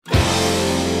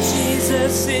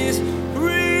Jesus is real.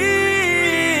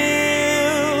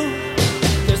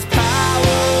 There's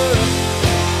power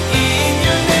in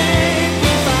your name.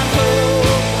 We find hope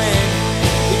when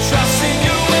we trust in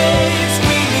your ways.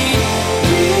 We need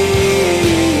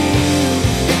real.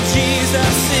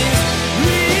 Jesus is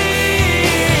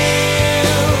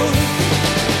real.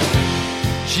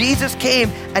 Jesus came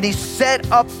and he set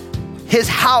up his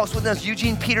house with us.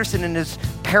 Eugene Peterson, in his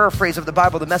paraphrase of the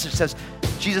Bible, the Message, says,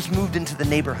 Jesus moved into the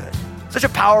neighborhood. Such a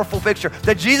powerful picture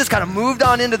that Jesus kind of moved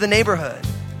on into the neighborhood.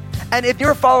 And if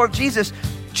you're a follower of Jesus,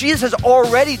 Jesus has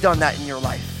already done that in your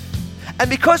life. And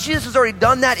because Jesus has already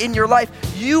done that in your life,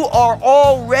 you are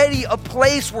already a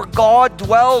place where God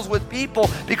dwells with people,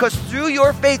 because through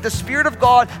your faith, the Spirit of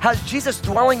God has Jesus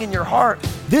dwelling in your heart.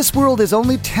 This world is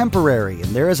only temporary,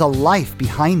 and there is a life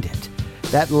behind it.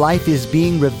 That life is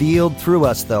being revealed through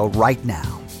us, though, right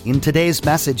now. In today's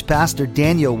message, Pastor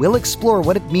Daniel will explore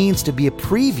what it means to be a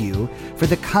preview for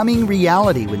the coming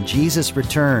reality when Jesus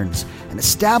returns and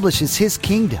establishes his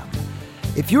kingdom.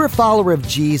 If you're a follower of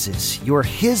Jesus, you're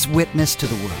his witness to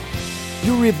the world.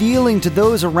 You're revealing to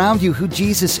those around you who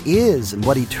Jesus is and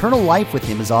what eternal life with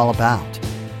him is all about.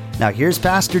 Now here's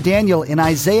Pastor Daniel in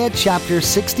Isaiah chapter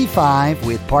 65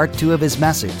 with part 2 of his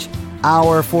message,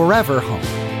 Our Forever Home.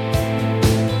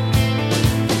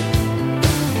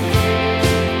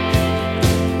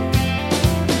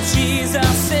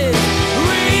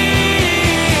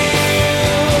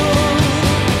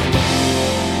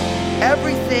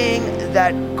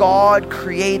 That God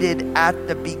created at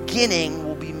the beginning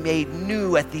will be made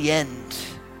new at the end.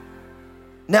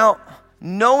 Now,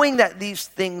 knowing that these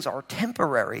things are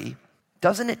temporary,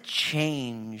 doesn't it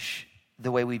change the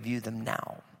way we view them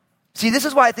now? See, this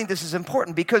is why I think this is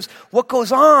important, because what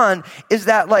goes on is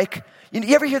that, like,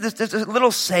 you ever hear this? There's a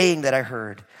little saying that I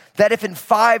heard, that if in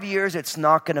 5 years it's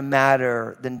not going to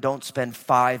matter, then don't spend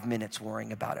 5 minutes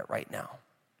worrying about it right now.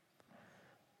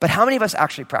 But how many of us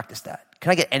actually practice that?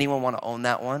 Can I get anyone want to own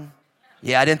that one?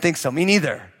 Yeah, I didn't think so. Me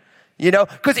neither. You know,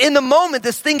 because in the moment,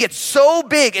 this thing gets so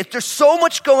big. There's so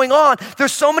much going on.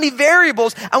 There's so many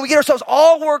variables, and we get ourselves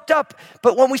all worked up.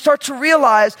 But when we start to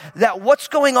realize that what's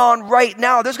going on right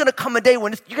now, there's going to come a day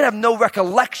when you're going to have no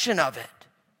recollection of it.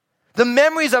 The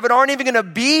memories of it aren't even going to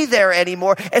be there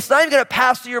anymore. It's not even going to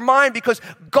pass through your mind, because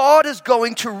God is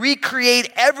going to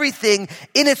recreate everything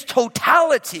in its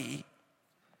totality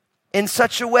in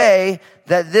such a way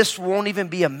that this won't even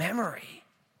be a memory.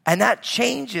 And that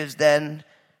changes then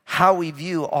how we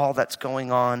view all that's going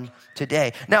on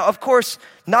today. Now, of course,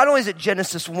 not only is it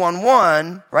Genesis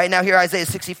 1:1, right now here Isaiah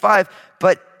 65,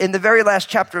 but in the very last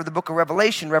chapter of the book of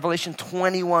Revelation, Revelation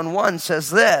 21:1 says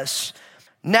this,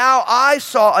 Now I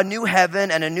saw a new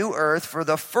heaven and a new earth, for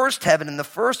the first heaven and the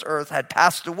first earth had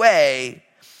passed away,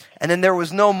 and then there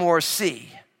was no more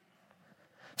sea.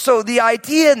 So the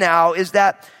idea now is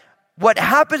that what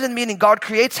happens in meaning God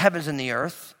creates heavens and the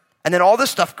earth, and then all this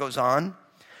stuff goes on.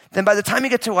 Then by the time you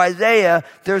get to Isaiah,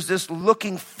 there's this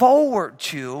looking forward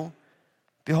to,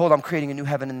 behold, I'm creating a new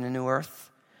heaven and a new earth.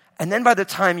 And then by the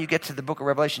time you get to the book of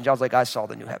Revelation, John's like, I saw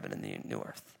the new heaven and the new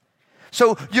earth.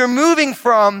 So you're moving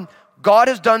from God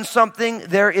has done something,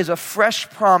 there is a fresh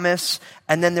promise,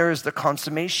 and then there is the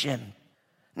consummation.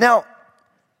 Now,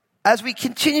 as we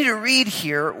continue to read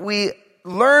here, we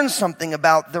learn something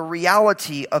about the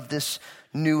reality of this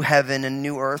new heaven and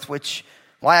new earth, which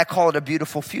why I call it a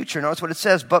beautiful future. Notice what it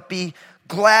says, but be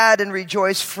glad and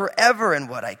rejoice forever in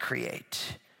what I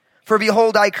create. For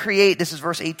behold, I create, this is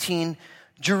verse 18,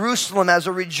 Jerusalem as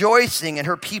a rejoicing and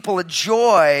her people a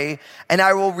joy, and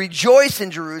I will rejoice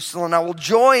in Jerusalem and I will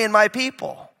joy in my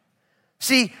people.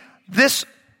 See, this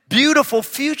beautiful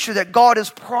future that God is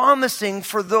promising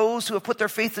for those who have put their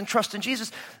faith and trust in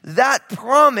Jesus, that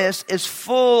promise is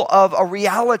full of a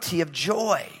reality of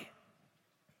joy.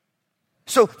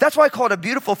 So that's why I call it a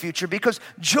beautiful future, because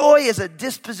joy is a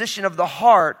disposition of the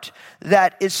heart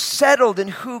that is settled in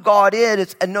who God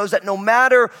is and knows that no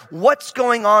matter what's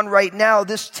going on right now,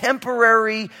 this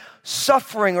temporary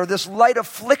suffering or this light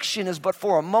affliction is but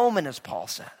for a moment, as Paul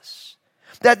says.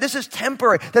 That this is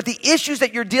temporary, that the issues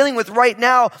that you're dealing with right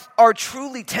now are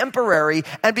truly temporary.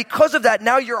 And because of that,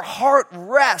 now your heart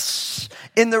rests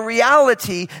in the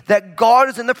reality that God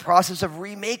is in the process of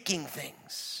remaking things.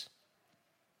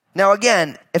 Now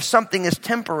again, if something is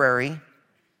temporary,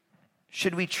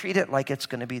 should we treat it like it's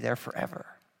going to be there forever?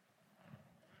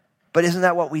 But isn't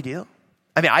that what we do?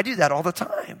 I mean, I do that all the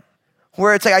time.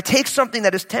 Where it's like I take something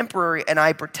that is temporary and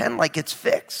I pretend like it's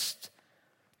fixed.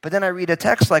 But then I read a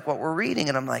text like what we're reading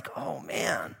and I'm like, oh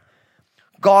man,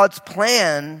 God's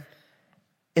plan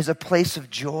is a place of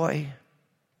joy.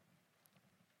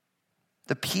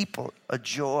 The people, a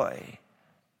joy.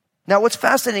 Now, what's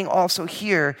fascinating also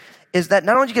here is that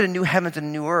not only do you get a new heavens and a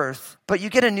new earth, but you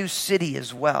get a new city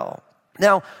as well.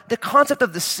 Now, the concept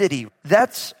of the city,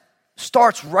 that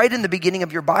starts right in the beginning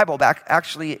of your Bible, back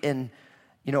actually in,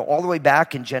 all the way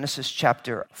back in Genesis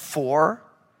chapter 4,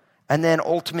 and then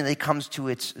ultimately comes to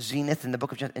its zenith in the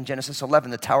book of in Genesis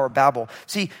 11, the Tower of Babel.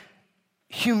 See,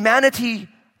 humanity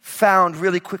found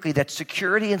really quickly that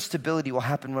security and stability will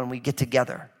happen when we get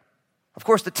together. Of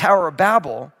course, the Tower of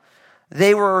Babel,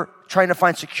 they were trying to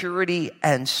find security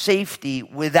and safety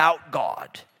without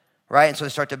God, right? And so they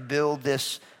start to build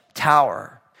this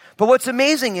tower. But what's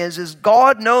amazing is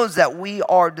God knows that we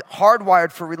are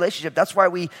hardwired for relationship. That's why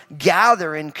we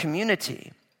gather in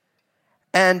community.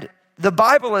 And the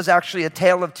Bible is actually a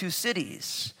tale of two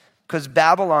cities, because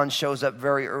Babylon shows up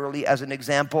very early as an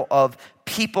example of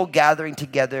people gathering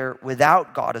together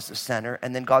without God as the center,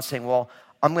 and then God saying, well,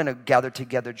 I'm going to gather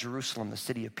together Jerusalem, the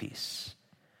city of peace,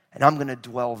 and I'm going to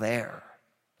dwell there.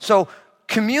 So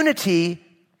community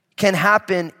can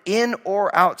happen in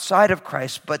or outside of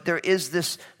Christ, but there is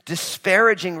this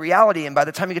disparaging reality, and by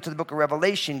the time you get to the book of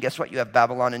Revelation, guess what? You have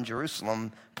Babylon and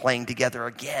Jerusalem playing together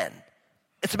again.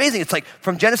 It's amazing. It's like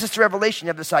from Genesis to Revelation, you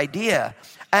have this idea.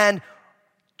 And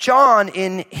John,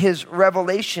 in his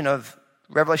revelation of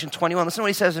Revelation 21, listen to what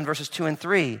he says in verses 2 and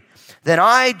 3. Then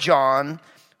I, John,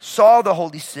 saw the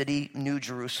holy city, New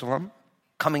Jerusalem,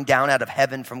 coming down out of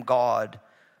heaven from God,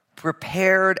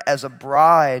 prepared as a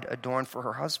bride adorned for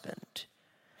her husband.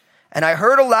 And I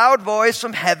heard a loud voice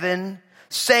from heaven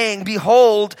saying,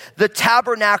 behold, the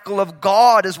tabernacle of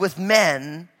God is with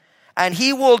men, and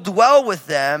he will dwell with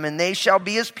them, and they shall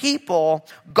be his people.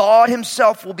 God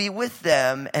himself will be with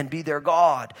them and be their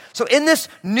God. So in this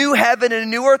new heaven and a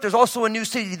new earth, there's also a new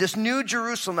city, this new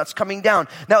Jerusalem that's coming down.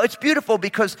 Now it's beautiful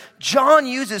because John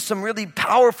uses some really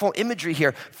powerful imagery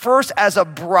here. First, as a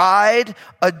bride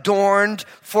adorned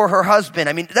for her husband.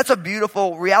 I mean, that's a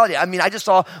beautiful reality. I mean, I just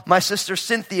saw my sister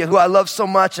Cynthia, who I love so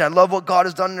much, and I love what God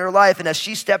has done in her life. And as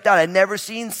she stepped out, I'd never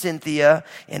seen Cynthia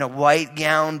in a white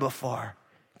gown before,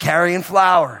 carrying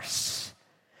flowers.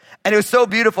 And it was so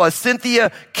beautiful. As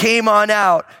Cynthia came on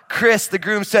out, Chris, the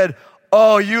groom, said,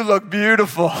 oh, you look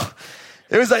beautiful.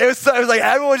 It was like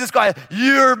everyone just going,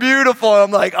 you're beautiful. And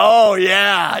I'm like, oh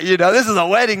yeah, this is a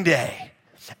wedding day.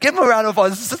 Give him a round of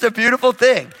applause. This is such a beautiful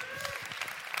thing.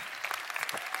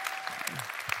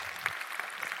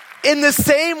 In the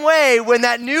same way, when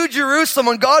that new Jerusalem,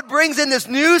 when God brings in this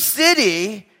new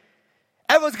city,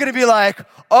 everyone's going to be like,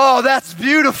 oh, that's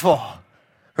beautiful.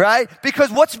 Right?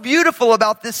 Because what's beautiful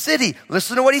about this city?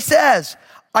 Listen to what he says.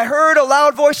 I heard a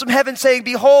loud voice from heaven saying,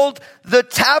 behold, the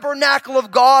tabernacle of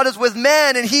God is with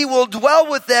men, and he will dwell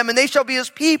with them, and they shall be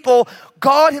his people.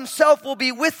 God himself will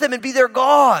be with them and be their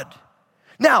God.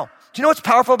 Now, do you know what's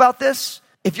powerful about this?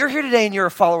 If you're here today and you're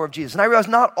a follower of Jesus, and I realize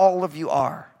not all of you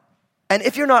are, and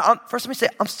if you're not, first let me say,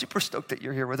 I'm super stoked that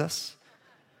you're here with us.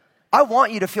 I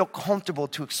want you to feel comfortable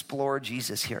to explore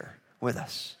Jesus here with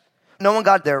us. No one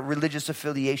got their religious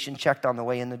affiliation checked on the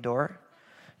way in the door,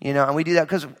 and we do that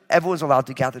because everyone's allowed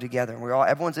to gather together, and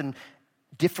everyone's in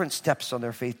different steps on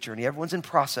their faith journey. Everyone's in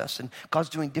process, and God's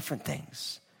doing different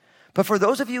things. But for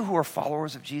those of you who are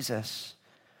followers of Jesus,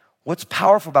 what's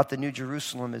powerful about the New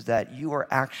Jerusalem is that you are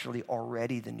actually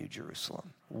already the New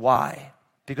Jerusalem. Why?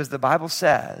 Because the Bible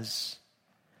says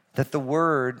that the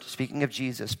Word, speaking of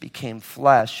Jesus, became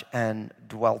flesh and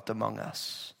dwelt among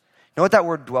us. You know what that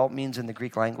word dwelt means in the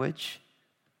Greek language?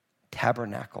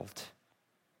 Tabernacled.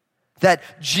 That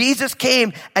Jesus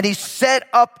came and he set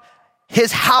up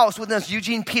his house within us.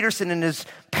 Eugene Peterson, in his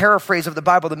paraphrase of the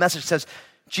Bible, the Message, says,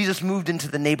 Jesus moved into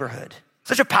the neighborhood.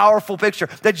 Such a powerful picture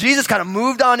that Jesus kind of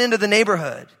moved on into the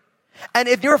neighborhood. And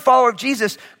if you're a follower of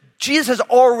Jesus, Jesus has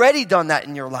already done that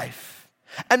in your life.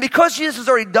 And because Jesus has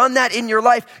already done that in your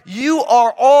life, you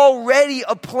are already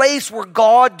a place where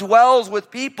God dwells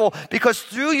with people, because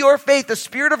through your faith, the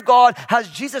Spirit of God has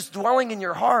Jesus dwelling in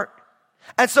your heart.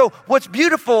 And so what's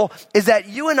beautiful is that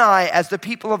you and I, as the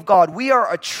people of God, we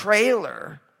are a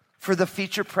trailer for the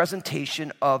feature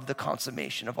presentation of the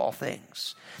consummation of all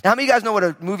things. Now, how many of you guys know what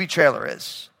a movie trailer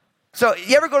is? So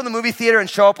you ever go to the movie theater and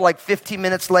show up like 15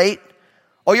 minutes late?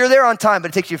 Oh, you're there on time,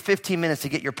 but it takes you 15 minutes to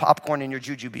get your popcorn and your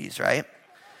jujubes, right?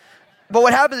 But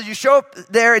what happens is you show up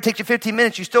there, it takes you 15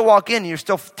 minutes, you still walk in and you're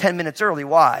still 10 minutes early.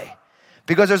 Why?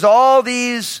 Because there's all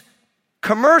these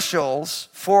commercials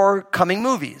for coming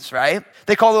movies, right?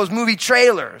 They call those movie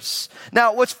trailers.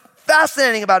 Now, what's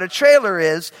fascinating about a trailer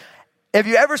is, if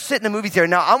you ever sit in a movie theater,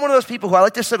 now I'm one of those people who I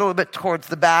like to sit a little bit towards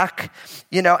the back,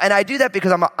 and I do that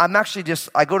because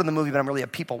I go to the movie, but I'm really a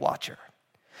people watcher.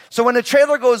 So when the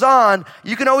trailer goes on,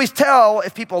 you can always tell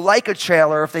if people like a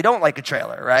trailer, if they don't like a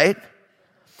trailer, right?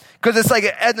 Because it's like,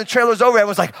 and the trailer's over,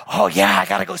 everyone's like, oh yeah, I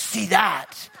gotta go see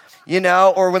that.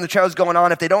 Or when the trailer's going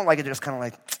on, if they don't like it, they're just kind of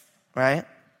like, right?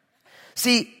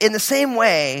 See, in the same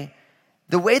way,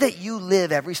 the way that you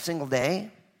live every single day,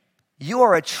 you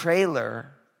are a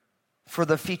trailer for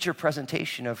the feature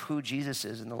presentation of who Jesus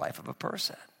is in the life of a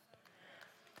person.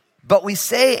 But we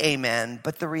say amen,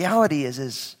 but the reality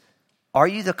is are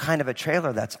you the kind of a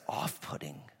trailer that's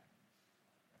off-putting?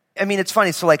 I mean, it's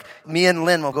funny. So like me and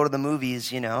Lynn will go to the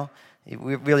movies,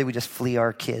 We just flee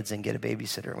our kids and get a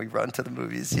babysitter and we run to the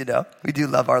movies, We do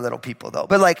love our little people though.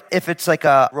 But like if it's like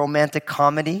a romantic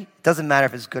comedy, it doesn't matter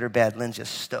if it's good or bad. Lynn's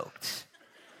just stoked.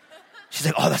 She's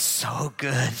like, oh, that's so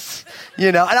good.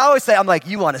 And I always say, I'm like,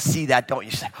 you want to see that, don't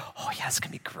you? She's like, oh yeah, it's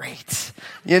going to be great.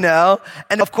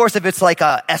 And of course, if it's like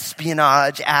a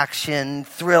espionage, action,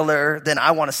 thriller, then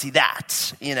I want to see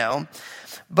that,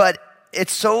 But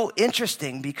it's so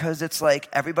interesting because it's like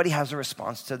everybody has a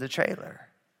response to the trailer.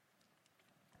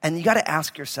 And you got to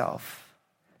ask yourself,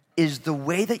 is the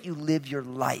way that you live your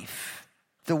life,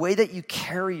 the way that you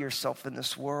carry yourself in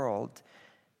this world,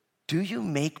 do you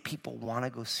make people want to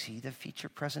go see the feature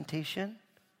presentation?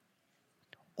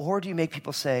 Or do you make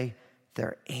people say,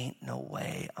 there ain't no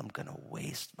way I'm going to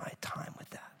waste my time with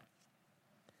that?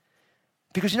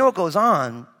 Because you know what goes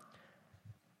on?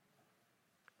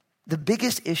 The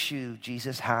biggest issue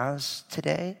Jesus has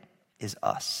today is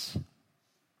us.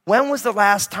 When was the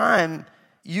last time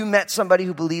you met somebody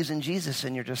who believes in Jesus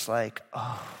and you're just like,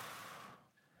 oh.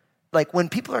 Like when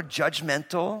people are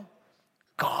judgmental,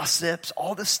 gossips,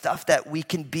 all the stuff that we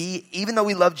can be, even though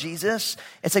we love Jesus,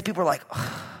 it's like people are like,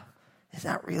 oh, is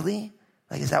that really?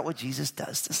 Like, is that what Jesus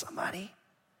does to somebody?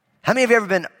 How many of you have ever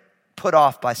been put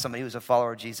off by somebody who's a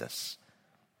follower of Jesus?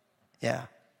 Yeah,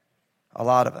 a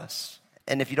lot of us.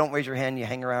 And if you don't raise your hand, you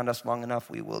hang around us long enough,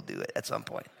 we will do it at some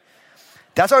point.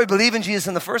 That's why we believe in Jesus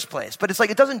in the first place. But it's like,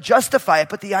 it doesn't justify it.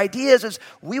 But the idea is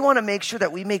we want to make sure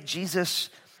that we make Jesus,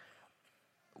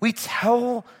 we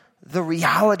tell the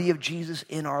reality of Jesus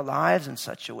in our lives in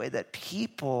such a way that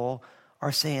people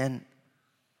are saying,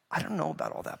 I don't know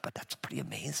about all that, but that's pretty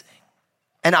amazing.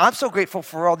 And I'm so grateful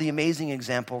for all the amazing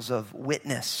examples of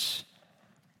witness,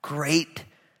 great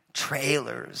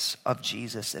trailers of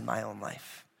Jesus in my own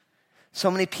life.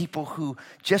 So many people who,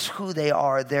 just who they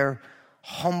are, their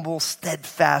humble,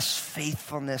 steadfast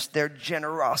faithfulness, their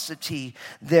generosity,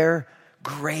 their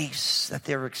grace that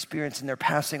they're experiencing, they're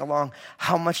passing along,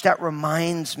 how much that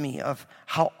reminds me of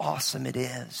how awesome it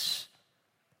is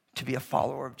to be a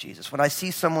follower of Jesus. When I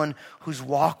see someone who's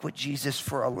walked with Jesus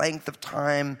for a length of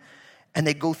time and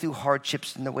they go through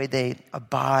hardships and the way they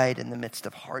abide in the midst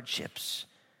of hardships,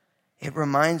 it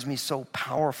reminds me so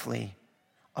powerfully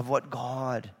of what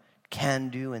God can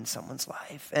do in someone's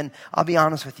life. And I'll be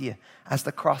honest with you, as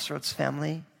the Crossroads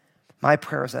family, my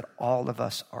prayer is that all of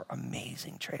us are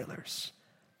amazing trailers.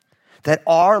 That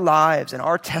our lives and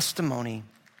our testimony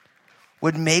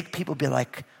would make people be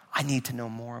like, I need to know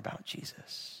more about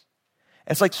Jesus.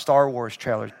 It's like Star Wars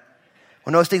trailers.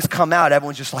 When those things come out,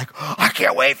 everyone's just like, oh, I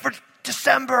can't wait for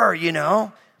December,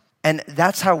 And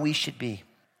that's how we should be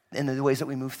in the ways that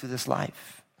we move through this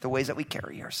life, the ways that we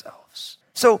carry ourselves.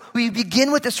 So we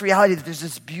begin with this reality that there's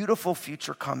this beautiful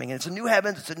future coming. And it's a new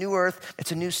heavens, it's a new earth,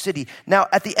 it's a new city. Now,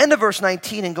 at the end of verse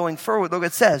 19 and going forward, look what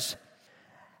it says.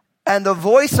 And the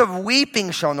voice of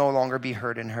weeping shall no longer be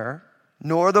heard in her,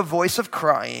 nor the voice of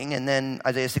crying. And then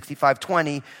Isaiah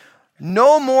 65:20,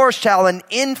 no more shall an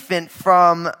infant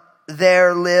from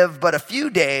there live but a few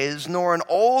days, nor an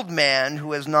old man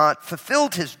who has not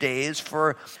fulfilled his days.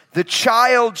 For the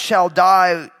child shall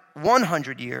die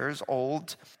 100 years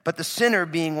old, but the sinner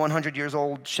being 100 years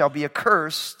old shall be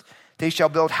accursed. They shall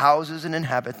build houses and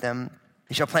inhabit them.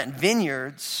 They shall plant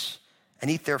vineyards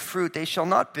and eat their fruit. They shall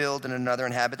not build and another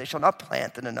inhabit. They shall not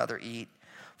plant and another eat.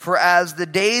 For as the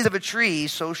days of a tree,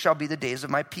 so shall be the days of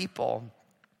my people.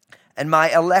 And my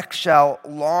elect shall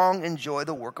long enjoy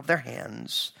the work of their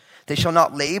hands. They shall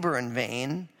not labor in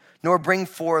vain, nor bring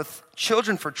forth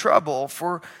children for trouble,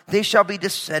 for they shall be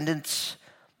descendants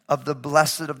of the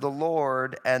blessed of the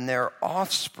Lord, and their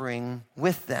offspring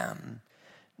with them.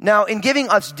 Now, in giving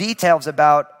us details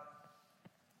about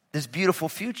this beautiful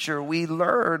future, we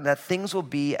learn that things will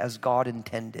be as God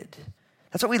intended.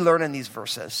 That's what we learn in these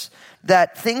verses,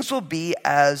 that things will be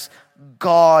as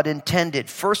God intended.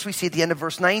 First, we see at the end of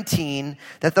verse 19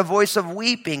 that the voice of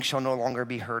weeping shall no longer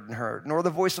be heard in her, nor the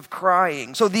voice of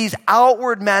crying. So these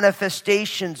outward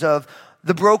manifestations of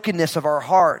the brokenness of our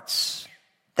hearts,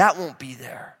 that won't be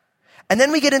there. And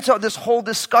then we get into this whole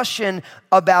discussion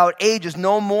about ages.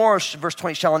 No more, verse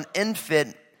 20, shall an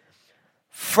infant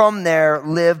from there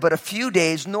live but a few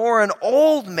days, nor an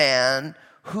old man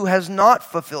who has not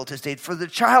fulfilled his days. For the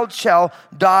child shall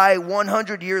die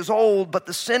 100 years old, but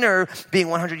the sinner, being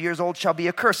 100 years old, shall be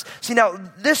accursed. See, now,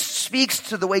 this speaks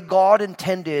to the way God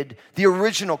intended the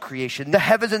original creation, the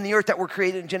heavens and the earth that were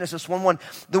created in Genesis 1:1,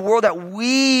 the world that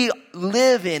we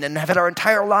live in and have had our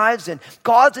entire lives in.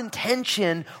 God's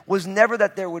intention was never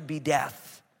that there would be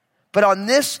death. But on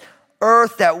this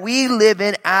earth that we live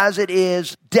in as it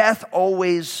is, death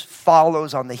always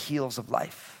follows on the heels of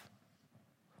life.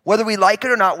 Whether we like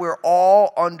it or not, we're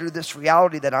all under this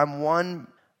reality that I'm one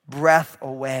breath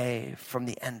away from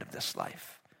the end of this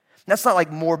life. And that's not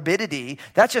like morbidity,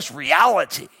 that's just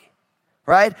reality,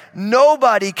 right?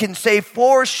 Nobody can say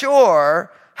for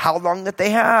sure how long that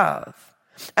they have.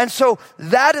 And so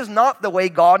that is not the way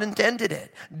God intended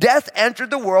it. Death entered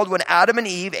the world when Adam and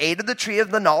Eve ate of the tree of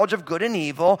the knowledge of good and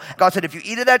evil. God said, if you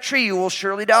eat of that tree, you will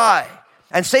surely die.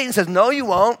 And Satan says, no, you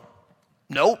won't.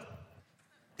 Nope.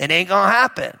 It ain't gonna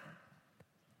happen.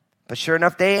 But sure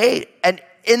enough, they ate. And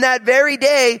in that very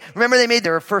day, remember they made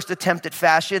their first attempt at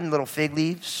fashion, little fig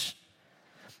leaves,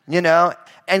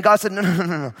 and God said,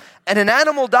 no. And an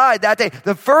animal died that day.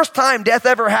 The first time death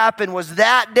ever happened was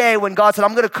that day when God said,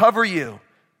 I'm gonna cover you.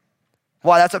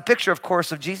 Wow, that's a picture, of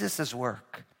course, of Jesus'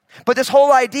 work. But this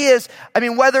whole idea is,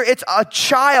 whether it's a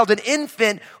child, an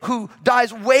infant who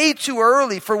dies way too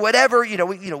early for whatever,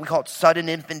 we call it sudden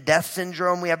infant death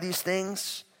syndrome. We have these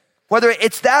things. Whether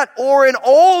it's that or an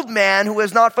old man who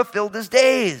has not fulfilled his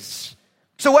days.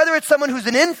 So whether it's someone who's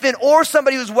an infant or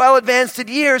somebody who's well advanced in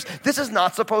years, this is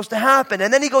not supposed to happen.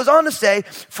 And then he goes on to say,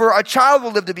 for a child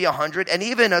will live to be 100, and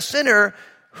even a sinner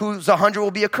who's 100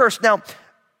 will be accursed. Now,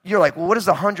 you're like, well, what does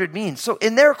 100 mean? So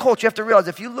in their culture, you have to realize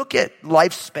if you look at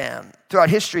lifespan throughout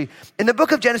history, in the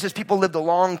book of Genesis, people lived a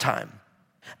long time.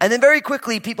 And then very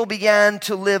quickly, people began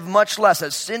to live much less.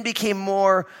 As sin became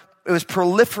more, it was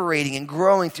proliferating and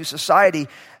growing through society.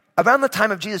 Around the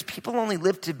time of Jesus, people only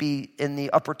lived to be in the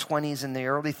upper 20s and the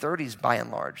early 30s by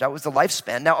and large. That was the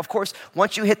lifespan. Now, of course,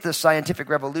 once you hit the scientific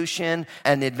revolution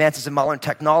and the advances in modern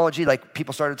technology, like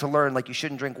people started to learn, like you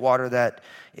shouldn't drink water that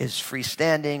is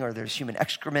freestanding or there's human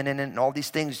excrement in it and all these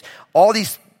things,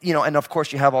 and of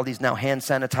course you have all these now hand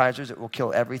sanitizers that will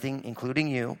kill everything, including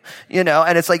you,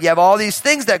 and it's like you have all these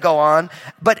things that go on,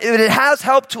 but it has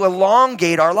helped to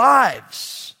elongate our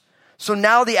lives. So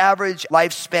now the average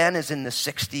lifespan is in the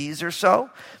 60s or so.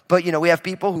 But, we have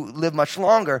people who live much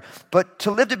longer. But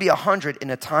to live to be 100 in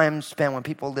a time span when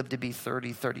people live to be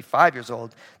 30, 35 years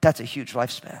old, that's a huge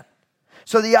lifespan.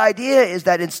 So the idea is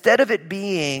that instead of it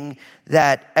being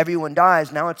that everyone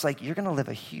dies, now it's like you're going to live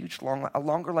a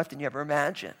longer life than you ever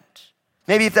imagined.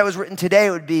 Maybe if that was written today,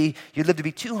 it would be you'd live to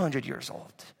be 200 years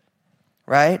old,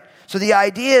 right? So the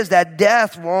idea is that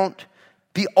death won't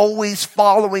be always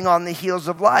following on the heels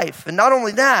of life. And not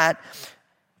only that,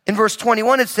 in verse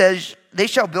 21 it says, they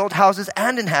shall build houses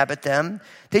and inhabit them.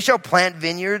 They shall plant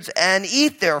vineyards and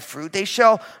eat their fruit. They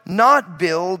shall not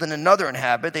build and another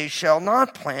inhabit. They shall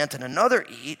not plant and another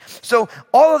eat. So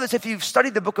all of this, if you've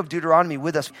studied the book of Deuteronomy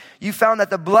with us, you found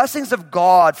that the blessings of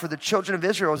God for the children of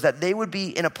Israel is that they would be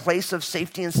in a place of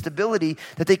safety and stability,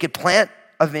 that they could plant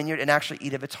a vineyard and actually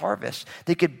eat of its harvest.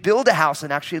 They could build a house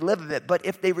and actually live of it. But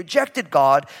if they rejected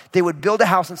God, they would build a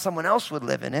house and someone else would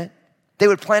live in it. They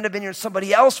would plant a vineyard and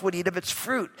somebody else would eat of its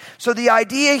fruit. So the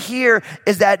idea here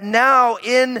is that now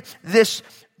in this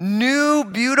new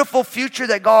beautiful future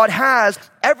that God has,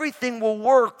 everything will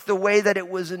work the way that it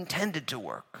was intended to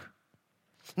work.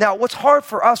 Now, what's hard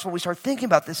for us when we start thinking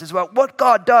about this is about what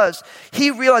God does. He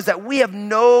realized that we have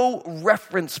no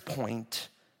reference point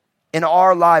in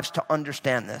our lives to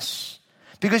understand this.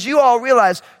 Because you all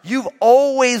realize you've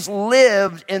always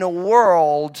lived in a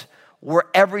world where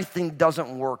everything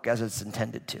doesn't work as it's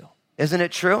intended to. Isn't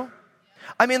it true?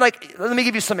 Let me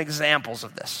give you some examples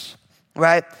of this,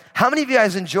 right? How many of you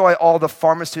guys enjoy all the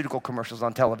pharmaceutical commercials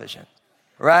on television,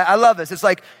 right? I love this. It's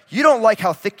like, you don't like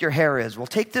how thick your hair is. Well,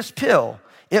 take this pill.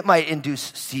 It might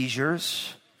induce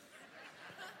seizures,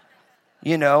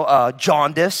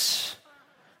 jaundice,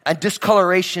 and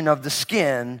discoloration of the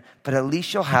skin, but at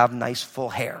least you'll have nice full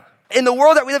hair. In the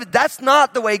world that we live in, that's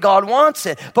not the way God wants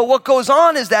it. But what goes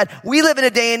on is that we live in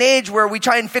a day and age where we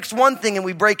try and fix one thing and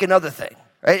we break another thing,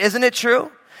 right? Isn't it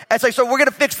true? It's like, so we're going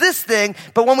to fix this thing,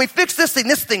 but when we fix this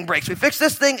thing breaks. We fix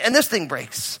this thing and this thing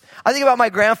breaks. I think about my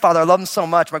grandfather. I love him so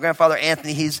much. My grandfather,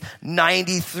 Anthony, he's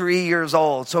 93 years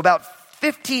old. So about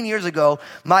 15 years ago,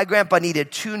 my grandpa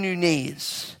needed 2 new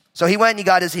knees. So he went and he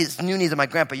got his new knees, and my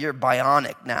grandpa, you're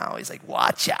bionic now. He's like,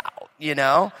 watch out,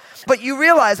 But you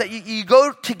realize that you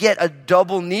go to get a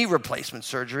double knee replacement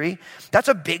surgery. That's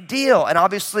a big deal. And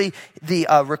obviously, the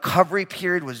recovery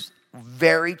period was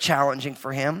very challenging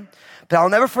for him. But I'll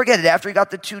never forget it. After he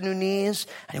got the 2 new knees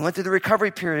and he went through the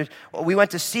recovery period, we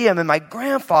went to see him, and my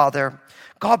grandfather,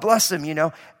 God bless him,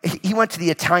 he went to the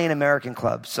Italian American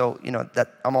Club. So,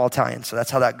 that I'm all Italian, so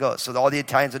that's how that goes. So all the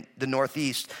Italians in the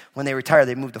Northeast, when they retire,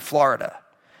 they move to Florida.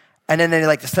 And then they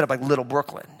like to set up like Little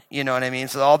Brooklyn, you know what I mean?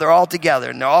 So they're all together,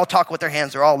 and they're all talking with their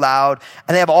hands, they're all loud,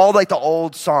 and they have all like the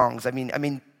old songs. I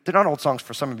mean, they're not old songs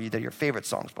for some of you, they're your favorite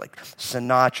songs, but like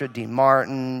Sinatra, Dean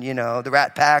Martin, the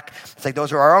Rat Pack. It's like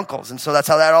those are our uncles, and so that's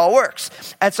how that all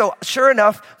works. And so sure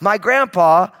enough, my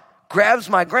grandpa grabs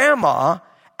my grandma,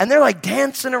 and they're like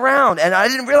dancing around. And I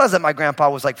didn't realize that my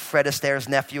grandpa was like Fred Astaire's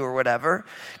nephew or whatever,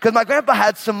 because my grandpa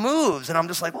had some moves, and I'm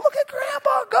just like, look at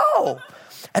grandpa go.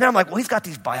 And I'm like, well, he's got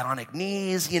these bionic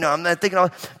knees, I'm not thinking,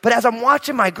 but as I'm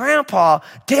watching my grandpa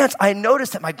dance, I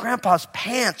noticed that my grandpa's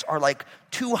pants are like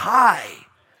too high,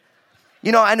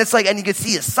 and it's like, and you can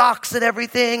see his socks and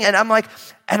everything. And I'm like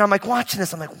watching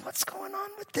this, I'm like, what's going on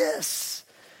with this?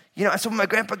 And so when my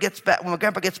grandpa gets back, I'm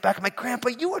like, Grandpa,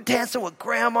 you were dancing with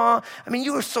grandma. I mean,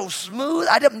 you were so smooth.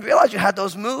 I didn't realize you had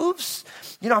those moves.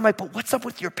 I'm like, but what's up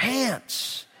with your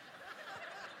pants?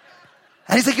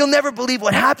 And he's like, you'll never believe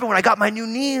what happened when I got my new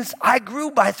knees. I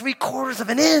grew by 3/4 of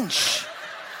an inch.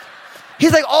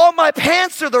 He's like, all my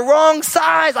pants are the wrong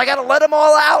size. I got to let them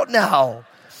all out now.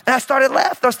 And I started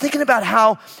laughing. I was thinking about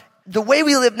how the way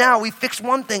we live now, we fix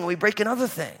one thing and we break another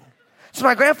thing. So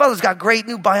my grandfather's got great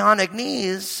new bionic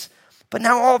knees, but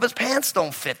now all of his pants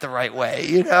don't fit the right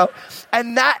way,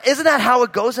 And isn't that how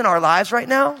it goes in our lives right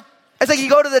now? It's like you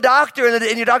go to the doctor,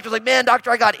 and your doctor's like, man,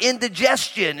 doctor, I got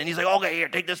indigestion. And he's like, okay, here,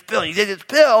 take this pill. And you take this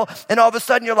pill, and all of a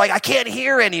sudden you're like, I can't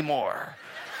hear anymore.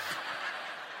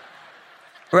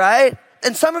 Right?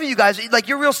 And some of you guys, like,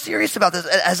 you're real serious about this,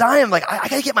 as I am. Like, I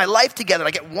got to get my life together. I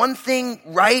get one thing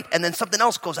right, and then something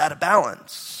else goes out of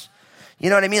balance. You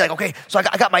know what I mean? Like, okay, so I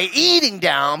got my eating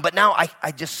down, but now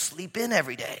I just sleep in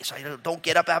every day. So I don't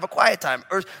get up and have a quiet time.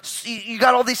 Or you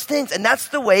got all these things. And that's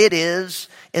the way it is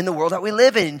in the world that we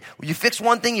live in. You fix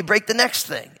one thing, you break the next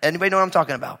thing. Anybody know what I'm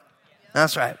talking about?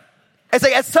 That's right. It's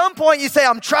like at some point you say,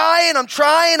 I'm trying. And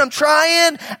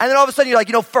then all of a sudden you're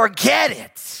like, forget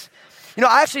it.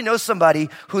 I actually know somebody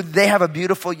who they have a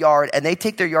beautiful yard, and they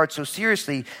take their yard so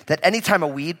seriously that anytime a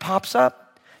weed pops up,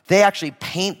 they actually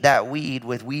paint that weed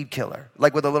with weed killer,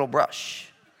 like with a little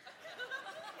brush.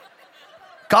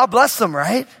 God bless them,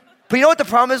 right? But you know what the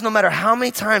problem is? No matter how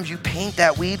many times you paint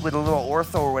that weed with a little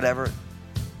ortho or whatever,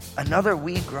 another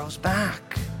weed grows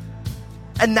back.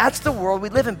 And that's the world we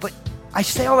live in. But I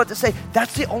say all that to say,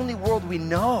 that's the only world we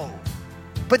know.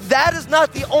 But that is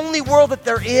not the only world that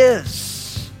there is.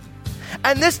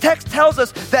 And this text tells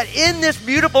us that in this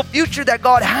beautiful future that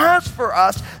God has for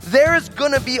us, there is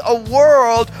going to be a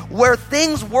world where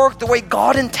things work the way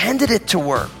God intended it to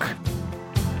work.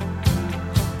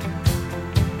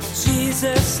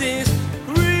 Jesus is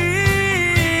real.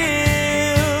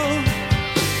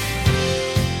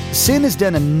 Sin has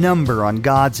done a number on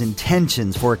God's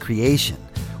intentions for creation.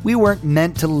 We weren't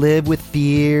meant to live with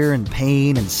fear and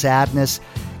pain and sadness,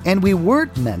 and we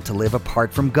weren't meant to live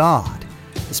apart from God.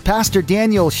 As Pastor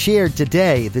Daniel shared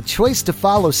today, the choice to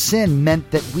follow sin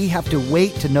meant that we have to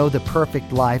wait to know the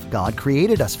perfect life God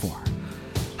created us for.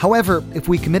 However, if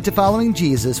we commit to following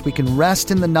Jesus, we can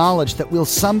rest in the knowledge that we'll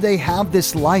someday have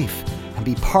this life and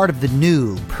be part of the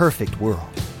new, perfect world.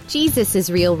 Jesus is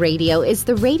Real Radio is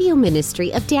the radio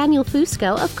ministry of Daniel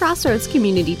Fusco of Crossroads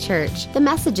Community Church. The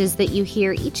messages that you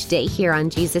hear each day here on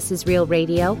Jesus is Real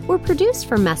Radio were produced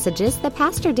from messages that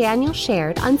Pastor Daniel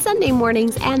shared on Sunday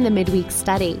mornings and the midweek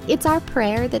study. It's our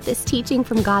prayer that this teaching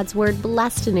from God's Word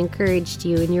blessed and encouraged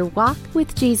you in your walk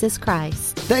with Jesus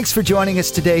Christ. Thanks for joining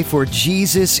us today for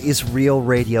Jesus is Real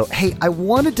Radio. Hey, I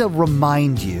wanted to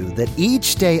remind you that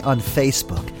each day on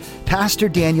Facebook, Pastor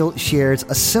Daniel shares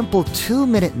a simple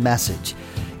 2-minute message.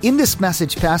 In this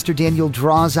message, Pastor Daniel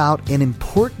draws out an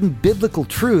important biblical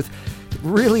truth that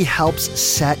really helps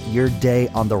set your day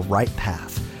on the right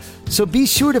path. So be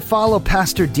sure to follow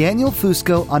Pastor Daniel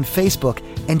Fusco on Facebook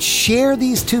and share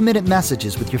these 2-minute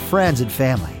messages with your friends and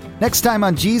family. Next time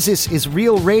on Jesus is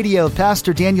Real Radio,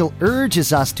 Pastor Daniel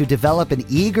urges us to develop an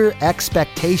eager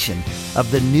expectation of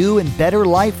the new and better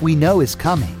life we know is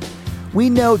coming. We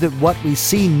know that what we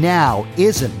see now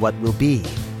isn't what will be,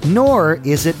 nor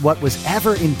is it what was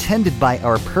ever intended by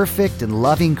our perfect and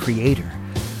loving Creator.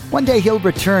 One day He'll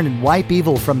return and wipe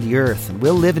evil from the earth, and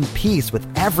we'll live in peace with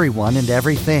everyone and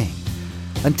everything.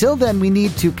 Until then, we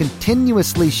need to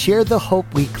continuously share the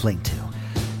hope we cling to.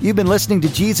 You've been listening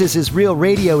to Jesus is Real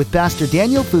Radio with Pastor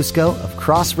Daniel Fusco of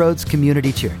Crossroads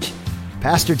Community Church.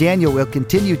 Pastor Daniel will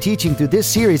continue teaching through this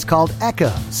series called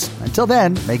Echoes. Until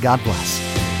then, may God bless.